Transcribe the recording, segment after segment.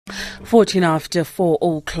14 after 4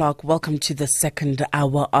 o'clock. Welcome to the second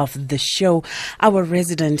hour of the show. Our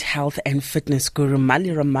resident health and fitness guru,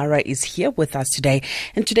 Ramara, is here with us today.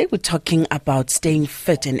 And today we're talking about staying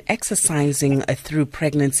fit and exercising through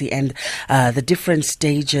pregnancy and the different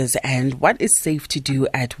stages and what is safe to do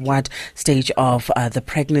at what stage of the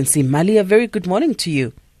pregnancy. Mali, a very good morning to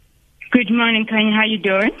you. Good morning, Kanye. How you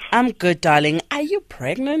doing? I'm good, darling. Are you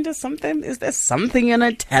pregnant or something? Is there something you're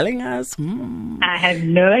not telling us? I have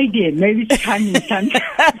no idea. Maybe it's coming sometime.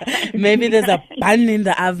 Maybe there's a bun in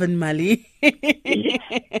the oven, Mali. I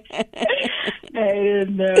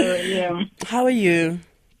don't know, yeah. How are you?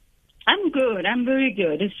 I'm good. I'm very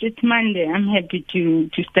good. It's Monday. I'm happy to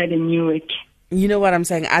start a new week. You know what I'm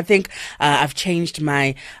saying? I think I've changed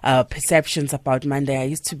my perceptions about Monday. I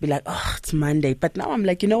used to be like, oh, it's Monday. But now I'm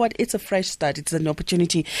like, you know what? It's a fresh start. It's an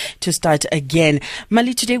opportunity to start again.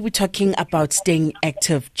 Mali, today we're talking about staying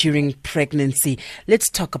active during pregnancy. Let's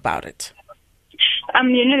talk about it. The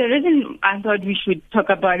reason I thought we should talk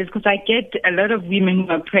about it is because I get a lot of women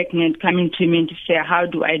who are pregnant coming to me to say, how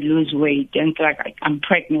do I lose weight? And it's like, I'm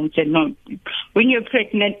pregnant. And no, when you're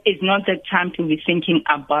pregnant, it's not the time to be thinking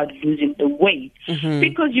about losing the weight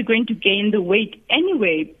because you're going to gain the weight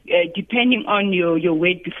anyway, depending on your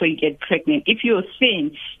weight before you get pregnant. If you're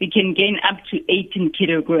thin, you can gain up to 18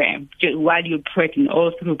 kilograms while you're pregnant,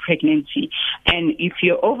 all through pregnancy. And if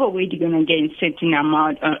you're overweight, you're going to gain a certain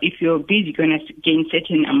amount. If you're obese, you're going to gain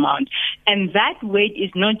certain amount. And that weight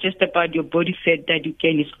is not just about your body fat that you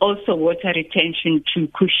gain, it's also water retention to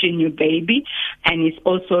cushion your baby, and it's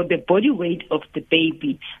also the body weight of the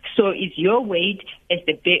baby. So it's your weight as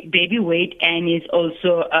the baby weight, and it's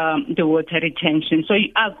also the water retention. So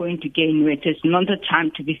you are going to gain weight. It's not the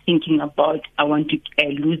time to be thinking about, I want to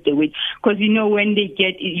lose the weight. Because, when they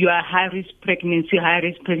get, you are high-risk pregnancy,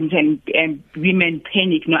 and women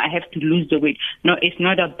panic, no, I have to lose the weight. No, it's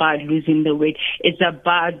not about losing the weight. It's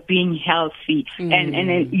about being healthy. And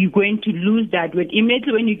then you're going to lose that weight.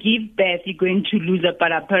 Immediately when you give birth, you're going to lose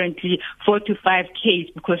about apparently 4 to 5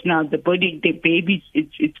 kg because now the baby,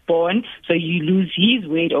 it's born, so you lose his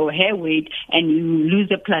weight or her weight, and you lose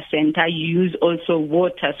the placenta, you use also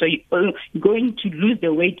water. So you're going to lose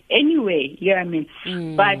the weight anyway, you know what I mean?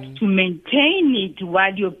 But to maintain it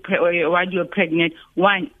while you're pregnant,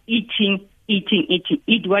 one, eat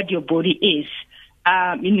what your body is.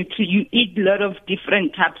 You eat a lot of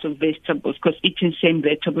different types of vegetables because eating same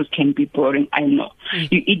vegetables can be boring, I know.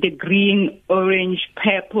 You eat the green, orange,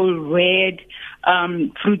 purple, red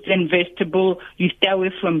fruits and vegetables. You stay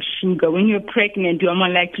away from sugar. When you're pregnant, you're more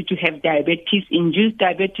likely to have diabetes, induced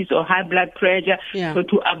diabetes or high blood pressure. Yeah. So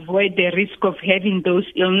to avoid the risk of having those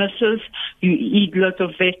illnesses, you eat lots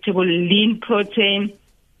of vegetables, lean protein.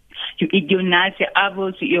 You eat your nuts, your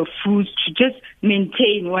apples, your fruits to just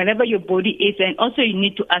maintain whatever your body is. And also you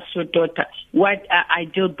need to ask your daughter what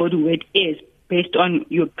ideal body weight is based on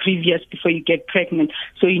your previous before you get pregnant.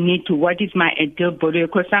 So you need to, what is my ideal body?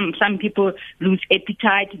 Because some people lose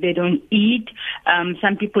appetite, they don't eat.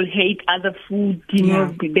 Some people hate other food,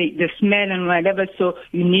 the smell and whatever. So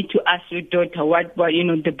you need to ask your daughter what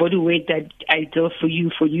the body weight that ideal for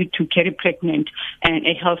you to carry pregnant and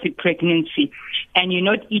a healthy pregnancy. And you're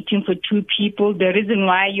not eating for 2 people. The reason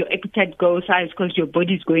why your appetite goes high is because your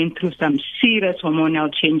body is going through some serious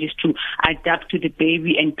hormonal changes to adapt to the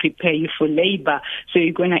baby and prepare you for labor. So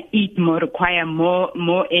you're going to eat more, require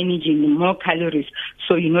more energy, more calories.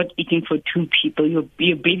 So you're not eating for 2 people. Your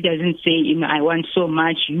baby doesn't say, I want so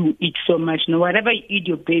much, you eat so much. No, whatever you eat,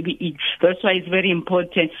 your baby eats. That's why it's very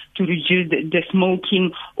important to reduce the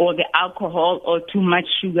smoking or the alcohol or too much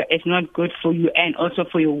sugar. It's not good for you and also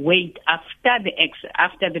for your weight after the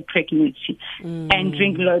pregnancy. And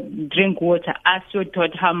drink water. Ask your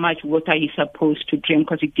daughter how much water you're supposed to drink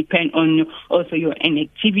because it depends on also your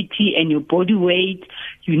inactivity and your body weight.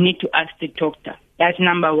 You need to ask the doctor. That's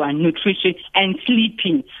number one. Nutrition and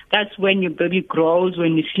sleeping. That's when your baby grows,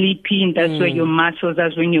 when you're sleeping. That's where your muscles,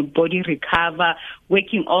 that's when your body recover.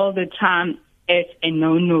 Waking all the time is a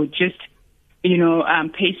no. Just,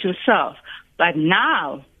 pace yourself. But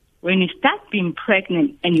now, when you start being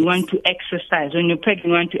pregnant and you want to exercise, when you're pregnant,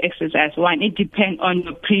 you want to exercise, one, it depends on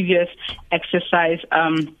your previous exercise,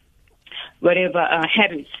 habits.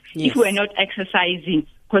 Yes. If we're not exercising,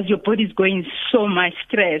 because your body is going so much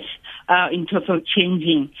stress in terms of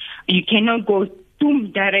changing, you cannot go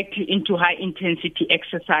directly into high intensity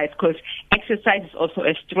exercise because exercise is also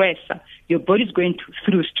a stressor. Your body is going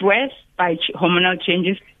through stress by hormonal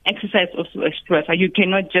changes. Exercise is also a stressor. You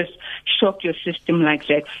cannot just shock your system like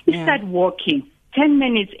that. You start walking 10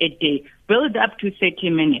 minutes a day. build up to 30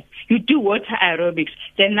 minutes. You do water aerobics.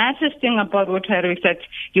 The nicest thing about water aerobics is that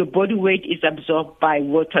your body weight is absorbed by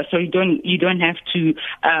water, so you don't have to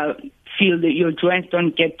feel that your joints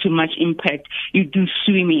don't get too much impact. You do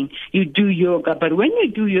swimming, you do yoga, but when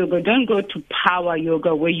you do yoga, don't go to power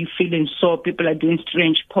yoga where you feeling sore. People are doing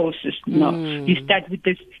strange poses. No, you start with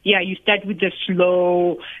this. Yeah, you start with the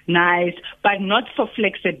slow, nice, but not for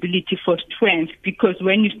flexibility, for strength. Because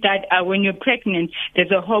when you start, when you're pregnant,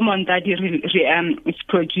 there's a hormone that is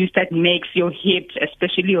produced that makes your hips,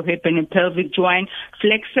 especially your hip and the pelvic joint,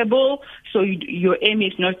 flexible. So your aim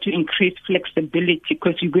is not to increase flexibility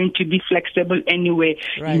because you're going to be flexible anyway.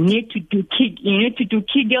 Right. You need to do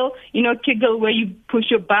Kegel. You know Kegel, where you push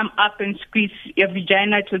your bum up and squeeze your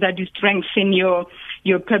vagina so that you strengthen your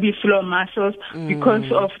pelvic floor muscles. Because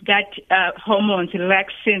of that hormone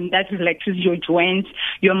relaxin that relaxes your joints,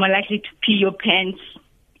 you're more likely to pee your pants.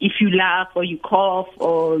 If you laugh or you cough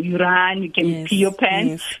or you run, you can pee your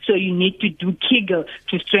pants. Yes. So you need to do Kegel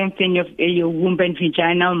to strengthen your womb and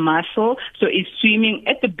vaginal muscle. So it's swimming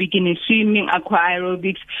at the beginning, swimming, aqua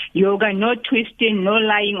aerobics, yoga, no twisting, no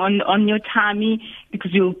lying on your tummy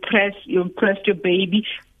because you'll press your baby.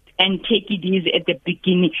 And take it easy at the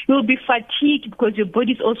beginning. You'll be fatigued because your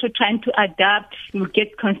body's also trying to adapt. You'll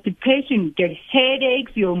get constipation, you get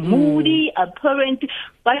headaches, you're moody, apparent.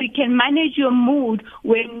 But you can manage your mood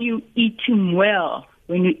when you're eating well.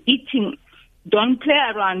 When you're eating, don't play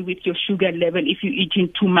around with your sugar level if you're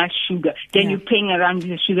eating too much sugar. Then you're playing around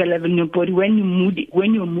with the sugar level in your body. When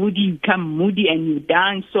you're moody, you become moody and you're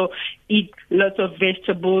down. So eat lots of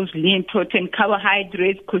vegetables, lean protein,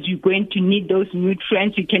 carbohydrates, because you're going to need those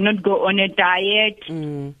nutrients. You cannot go on a diet.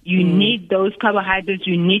 You need those carbohydrates.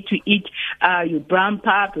 You need to eat your brown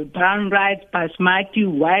pap, your brown rice, basmati,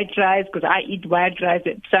 white rice, because I eat white rice.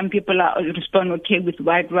 Some people respond okay with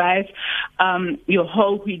white rice. Your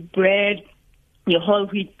whole wheat bread, your whole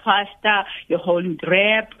wheat pasta, your whole wheat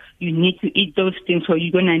wrap. You need to eat those things, so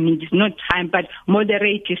you're going to need, it's not time, but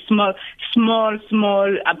moderate, small,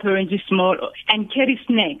 apparently small, and carry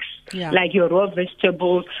snacks, like your raw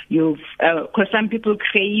vegetables, because some people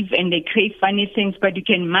crave funny things, but you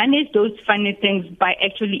can manage those funny things by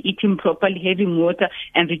actually eating properly, having water,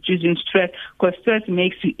 and reducing stress, because stress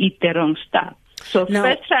makes you eat the wrong stuff. So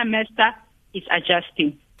first trimester is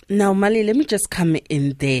adjusting. Now, Mali, let me just come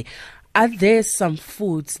in there. Are there some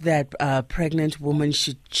foods that pregnant women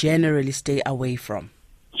should generally stay away from?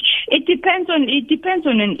 It depends on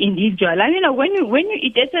an individual. I mean, when you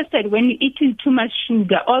eat, as I said, when you're eating too much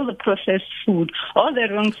sugar, all the processed food, all the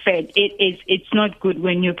wrong fat, it's not good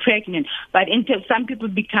when you're pregnant. But until some people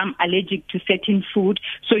become allergic to certain food,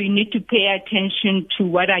 so you need to pay attention to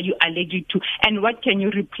what are you allergic to and what can you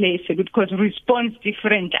replace it, because response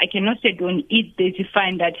different. I cannot say don't eat this. You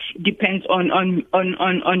find that it depends on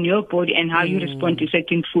your body and how you respond to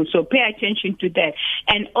certain food. So pay attention to that,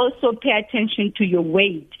 and also pay attention to your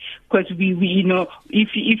weight. Because we you know,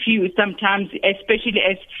 if you sometimes, especially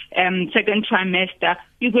as second trimester,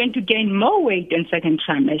 you're going to gain more weight in second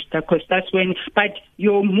trimester, because that's when. But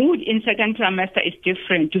your mood in second trimester is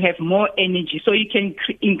different. You have more energy, so you can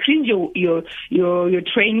increase your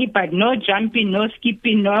training, but no jumping, no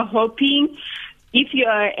skipping, no hopping. If you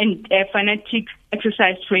are a fanatic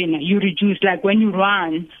exercise trainer, you reduce, like when you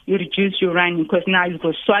run, you reduce your running, because now you've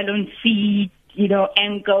got swollen feet,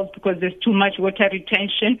 ankles, because there's too much water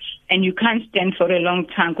retention, and you can't stand for a long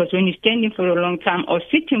time, because when you're standing for a long time or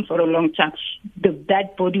sitting for a long time,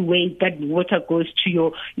 that body weight, that water goes to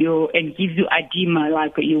your and gives you edema,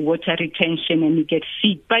 like your water retention, and you get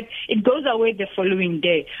feet. But it goes away the following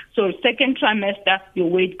day. So second trimester, your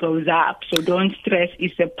weight goes up. So don't stress.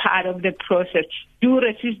 It's a part of the process. Do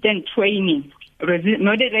resistance training,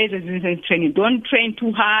 moderate resistance training. Don't train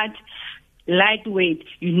too hard. Lightweight,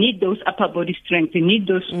 you need those upper body strength. You need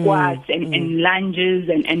those squats and lunges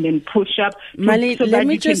and then push-up. Mali, let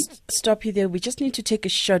me just stop you there. We just need to take a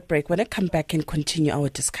short break. When I come back and continue our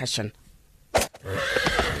discussion.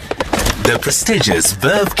 The prestigious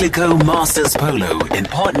Verve Clicquot Masters Polo, in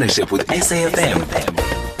partnership with SAFM,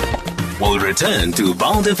 will return to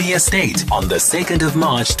Val de Vie Estate on the 2nd of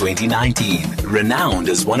March 2019. Renowned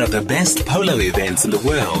as one of the best polo events in the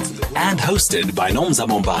world, and hosted by Nomza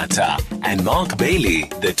Mombata and Mark Bailey,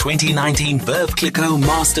 the 2019 Verve Clicquot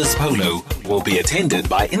Masters Polo will be attended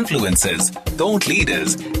by influencers, thought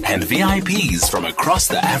leaders, and VIPs from across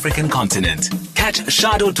the African continent. Catch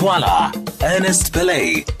Shado Twala, Ernest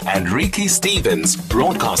Pillay, and Ricky Stevens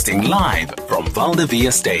broadcasting live from Val de Vie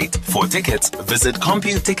Estate. For tickets, visit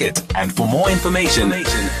CompuTicket, and for more information,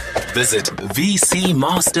 visit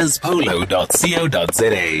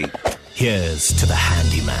vcmasterspolo.co.za. Here's to the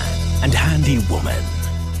handyman and handy woman,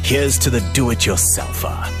 Here's to the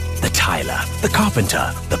do-it-yourselfer, the tiler, the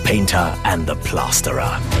carpenter, the painter, and the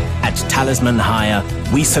plasterer. At Talisman Hire,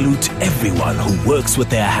 we salute everyone who works with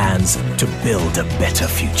their hands to build a better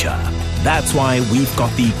future. That's why we've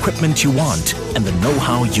got the equipment you want and the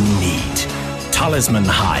know-how you need. Talisman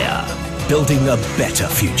Hire, building a better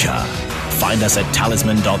future. Find us at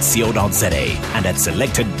talisman.co.za and at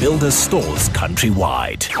selected builder stores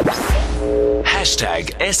countrywide.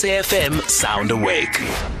 Hashtag SAFM Sound Awake.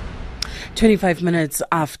 25 minutes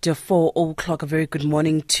after 4 o'clock. A very good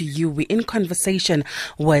morning to you. We're in conversation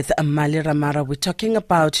with Mali Ramara. We're talking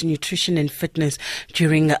about nutrition and fitness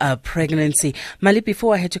during pregnancy. Mali,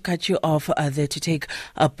 before I had to cut you off there to take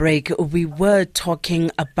a break, we were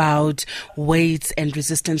talking about weights and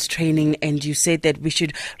resistance training, and you said that we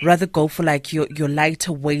should rather go for like your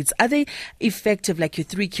lighter weights. Are they effective, like your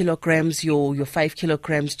 3 kilograms, your 5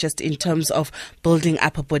 kilograms, just in terms of building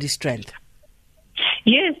upper body strength?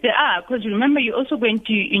 Yes, they are, because remember, you're also going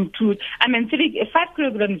to include, 5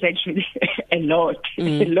 kilograms is actually a lot,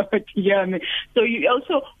 yeah. So you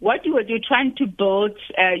also, what you're trying to build,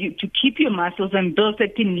 to keep your muscles and build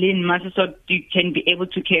certain lean muscles so you can be able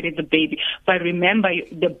to carry the baby. But remember,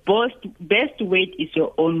 the best weight is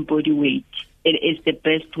your own body weight. It is the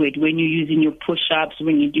best weight when you're using your push-ups,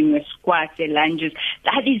 when you're doing your squats, your lunges.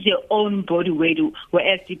 That is your own body weight.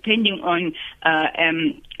 Whereas depending on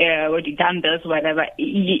dumbbells, whatever,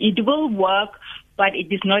 it will work, but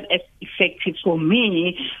it is not as effective for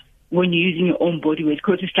me when you're using your own body weight,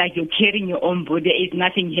 because it's like you're carrying your own body. There is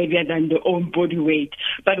nothing heavier than the own body weight.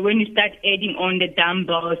 But when you start adding on the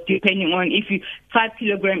dumbbells, depending on 5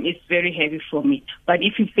 kilograms is very heavy for me. But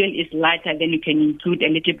if you feel it's lighter, then you can include a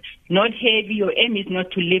little, not heavy. Your aim is not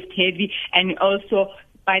to lift heavy. And also,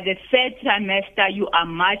 by the third trimester, you are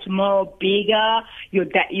much more bigger. Your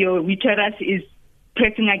uterus is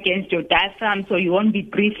pressing against your diaphragm, so you won't be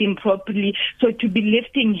breathing properly. So to be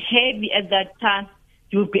lifting heavy at that time,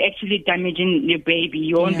 you'll be actually damaging your baby.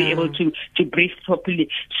 You won't be able to breathe properly.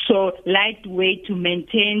 So lightweight to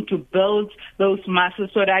maintain, to build those muscles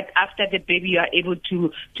so that after the baby you are able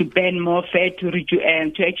to burn more fat, to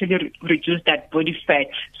actually reduce that body fat.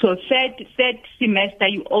 So third semester,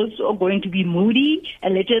 you're also going to be moody a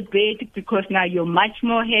little bit because now you're much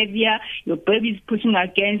more heavier. Your baby is pushing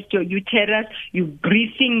against your uterus. You're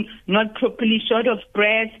breathing not properly, short of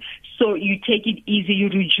breath. So you take it easy, you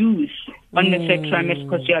reduce on the third trimester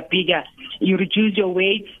because you are bigger. You reduce your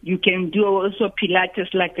weight. You can do also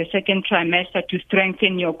Pilates like the second trimester to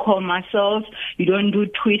strengthen your core muscles. You don't do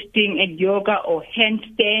twisting and yoga or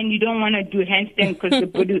handstand. You don't want to do handstand because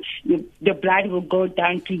the blood will go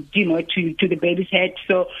down to the baby's head.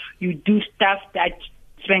 So you do stuff that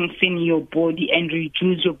strengthen your body and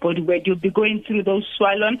reduce your body weight. You'll be going through those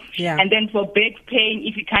swollen. Yeah. And then for back pain,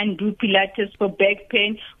 if you can't do Pilates for back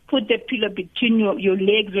pain, put the pillow between your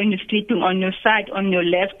legs when you're sleeping on your side, on your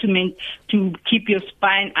left, to keep your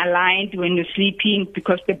spine aligned when you're sleeping,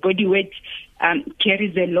 because the body weight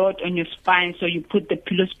carries a lot on your spine. So you put the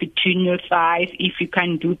pillows between your thighs if you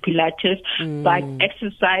can't do Pilates. But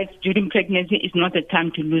exercise during pregnancy is not the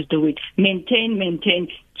time to lose the weight. Maintain.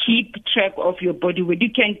 Keep track of your body weight. You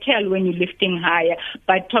can tell when you're lifting higher,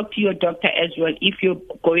 but talk to your doctor as well if you're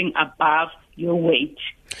going above your weight.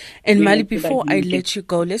 And Mali, before I let you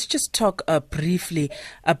go, let's just talk briefly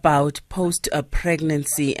about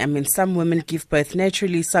post-pregnancy. I mean, some women give birth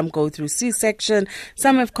naturally, some go through C-section,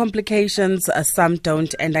 some have complications, some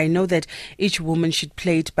don't. And I know that each woman should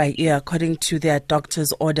play it by ear according to their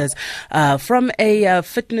doctor's orders. From a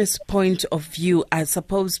fitness point of view, I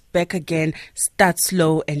suppose back again, start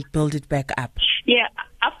slow and build it back up. Yeah.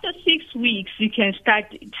 After 6 weeks, you can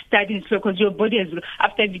starting slow because your body has,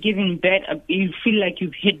 after giving birth, you feel like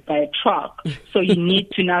you've hit by a truck. So you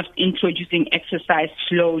need to now introducing exercise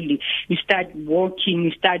slowly. You start walking,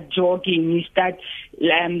 you start jogging, you start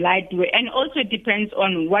lightweight, and also it depends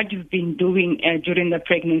on what you've been doing during the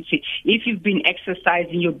pregnancy. If you've been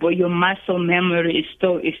exercising, your muscle memory is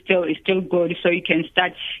still good, so you can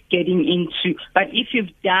start getting into. But if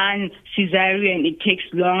you've done cesarean, it takes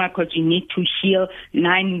longer because you need to heal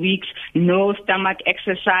 9 weeks. No stomach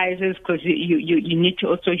exercises because you need to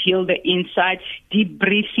also heal the inside. Deep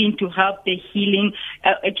breathing to help the healing.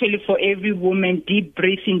 Actually, for every woman, deep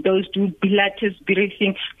breathing, those do Pilates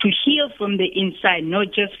breathing to heal from the inside, not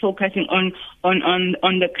just focusing on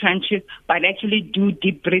the crunches, but actually do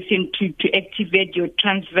deep breathing to activate your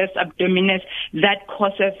transverse abdominis, that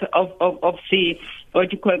causes of the or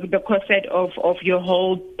to call the corset of your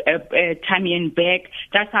whole tummy and back.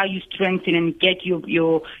 That's how you strengthen and get your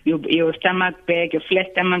stomach back, your flat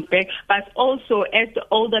stomach back. But also, as the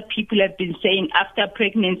older people have been saying, after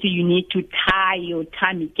pregnancy, you need to tie your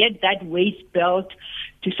tummy. Get that waist belt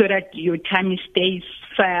so that your tummy stays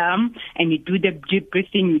firm, and you do the deep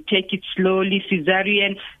breathing, you take it slowly,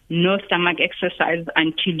 cesarean, no stomach exercise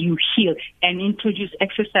until you heal, and introduce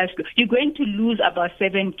exercise. You're going to lose about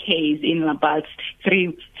 7 kg in about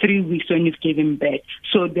three weeks when you've given birth.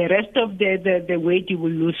 So the rest of the weight you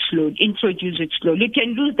will lose slowly. Introduce it slowly. You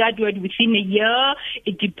can lose that weight within a year.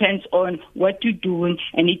 It depends on what you're doing,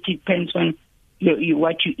 and it depends on what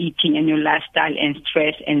you're eating and your lifestyle and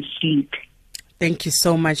stress and sleep. Thank you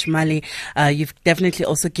so much, Mali. You've definitely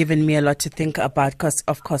also given me a lot to think about because,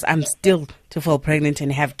 of course, I'm still to fall pregnant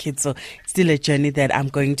and have kids, so it's still a journey that I'm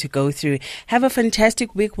going to go through. Have a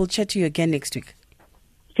fantastic week. We'll chat to you again next week.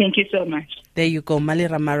 Thank you so much. There you go, Mali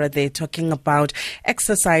Ramara there talking about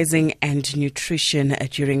exercising and nutrition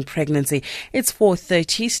during pregnancy. It's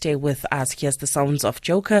 4:30. Stay with us. Here's the sounds of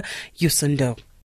Joker Yusundo.